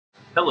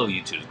Hello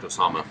YouTube, it's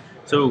Kosama.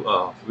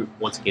 So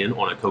once again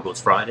on a CoCos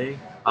Friday.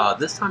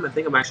 This time I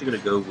think I'm actually going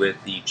to go with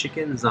the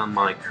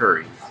Chicken-Zanmai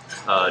curry.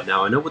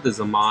 Now I know what the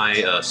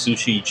Zanmai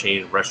sushi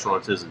chain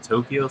restaurants is in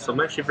Tokyo, so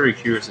I'm actually very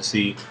curious to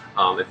see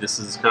if this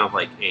is kind of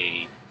like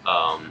a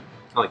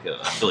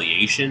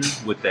affiliation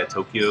with that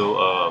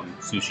Tokyo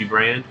sushi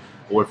brand,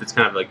 or if it's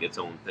kind of like its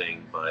own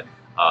thing. But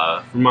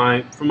from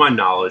my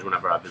knowledge,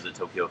 whenever I visit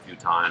Tokyo a few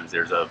times,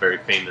 there's a very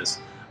famous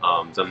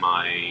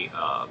Zanmai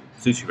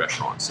sushi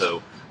restaurant.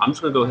 So I'm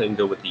just going to go ahead and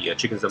go with the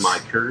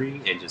Chicken-Zanmai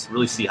curry and just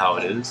really see how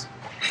it is.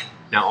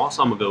 Now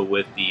also I'm going to go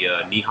with the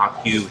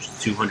Nihakyu, which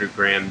is 200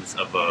 grams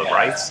of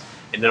rice.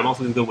 And then I'm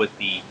also going to go with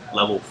the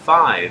level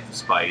 5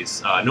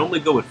 spice. I normally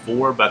go with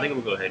 4, but I think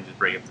I'm going to go ahead and just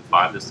bring it up to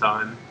 5 this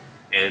time.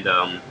 And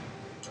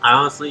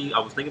I was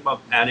thinking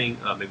about adding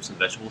maybe some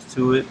vegetables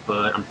to it,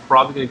 but I'm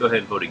probably going to go ahead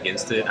and vote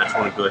against it. I just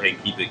want to go ahead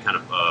and keep it kind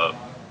of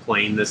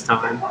plain this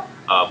time.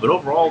 But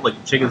overall, like,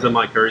 the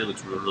Chicken-Zanmai curry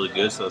looks really, really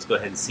good, so let's go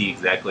ahead and see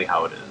exactly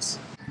how it is.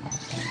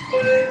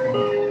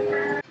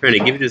 Trying to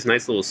give it this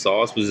nice little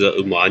sauce, which is a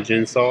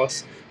umajin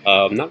sauce.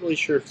 I'm not really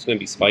sure if it's going to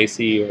be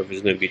spicy or if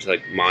it's going to be just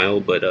like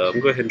mild, but I'm going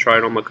to go ahead and try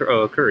it on my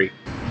curry.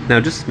 Now,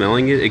 just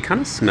smelling it, it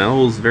kind of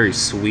smells very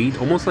sweet,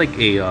 almost like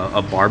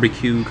a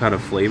barbecue kind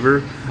of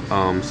flavor.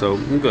 So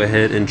I'm going to go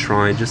ahead and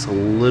try just a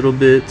little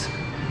bit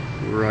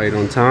right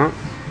on top.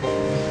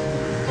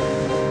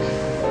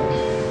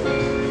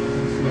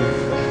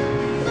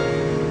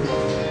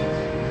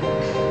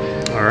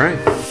 All right.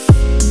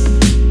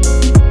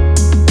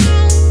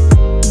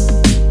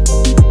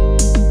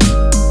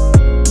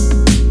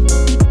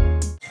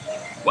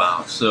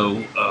 Wow, so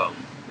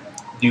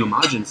the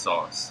umajin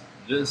sauce,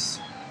 this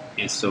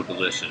is so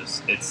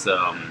delicious. It's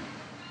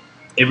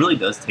it really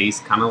does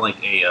taste kind of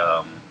like a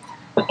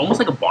almost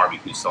like a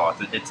barbecue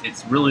sauce.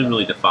 It's really,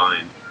 really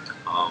defined.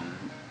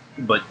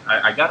 But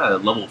I got a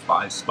level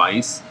 5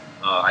 spice.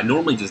 I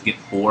normally just get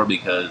 4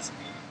 because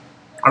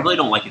I really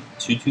don't like it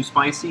too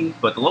spicy,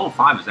 but the level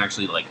 5 is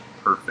actually like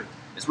perfect.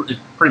 It's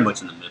pretty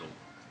much in the middle.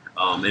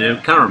 And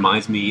it kind of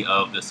reminds me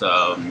of this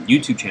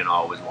YouTube channel I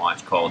always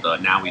watch called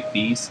Now We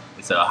Feast.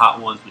 It's Hot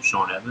Ones with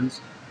Sean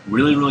Evans.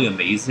 Really, really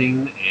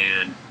amazing,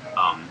 and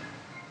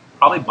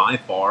probably by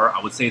far,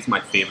 I would say it's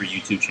my favorite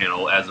YouTube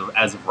channel as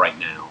of right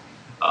now.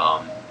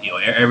 You know,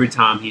 every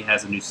time he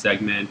has a new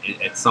segment,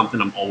 it's something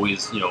I'm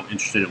always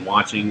interested in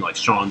watching, like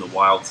Sean the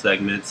Wild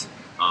segments.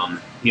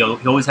 He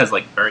always has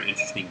like very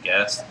interesting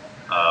guests.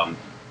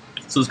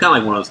 So it's kind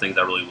of like one of those things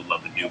I really would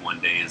love to do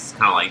one day. Is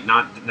kind of like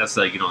not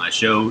necessarily get on that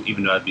show,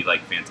 even though that'd be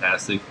like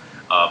fantastic.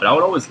 But I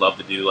would always love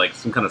to do like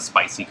some kind of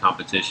spicy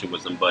competition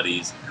with some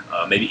buddies.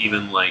 Maybe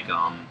even like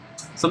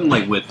something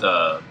like with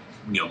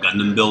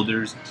Gundam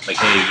builders. Like,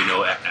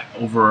 hey,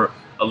 over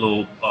a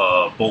little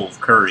bowl of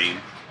curry,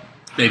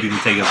 maybe you can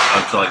take it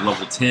up to like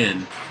level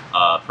 10.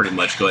 Pretty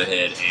much go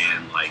ahead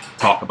and like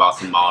talk about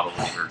some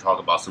models or talk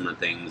about some of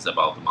the things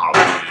about the model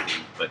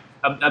community. But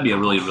that'd be a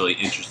really, really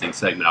interesting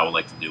segment I would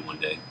like to do one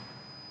day.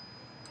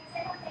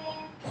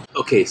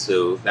 Okay,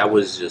 so that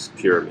was just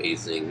pure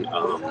amazing.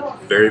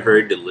 Very,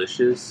 very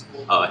delicious.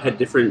 It had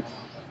different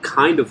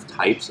kind of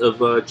types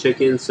of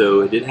chicken.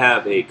 So it did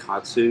have a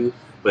katsu,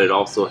 but it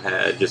also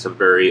had just a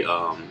very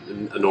a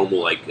normal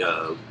like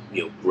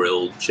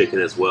grilled chicken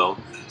as well.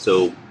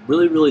 So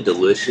really, really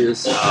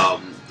delicious.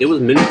 It was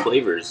many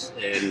flavors,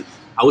 and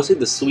I would say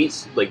the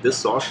sweets, like this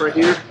sauce right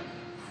here,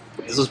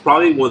 this was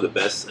probably one of the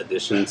best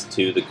additions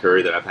to the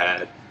curry that I've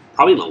had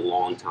probably in a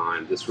long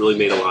time. This really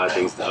made a lot of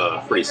things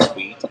pretty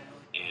sweet,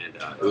 and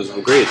it was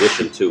a great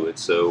addition to it.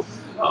 So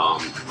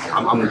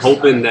I'm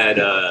hoping that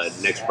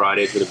next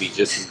Friday is going to be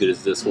just as good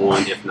as this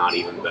one, if not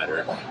even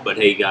better. But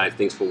hey guys,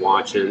 thanks for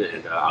watching,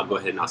 and I'll go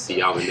ahead and I'll see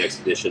y'all in the next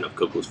edition of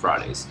CoCos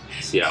Fridays.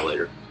 See y'all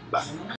later. Bye.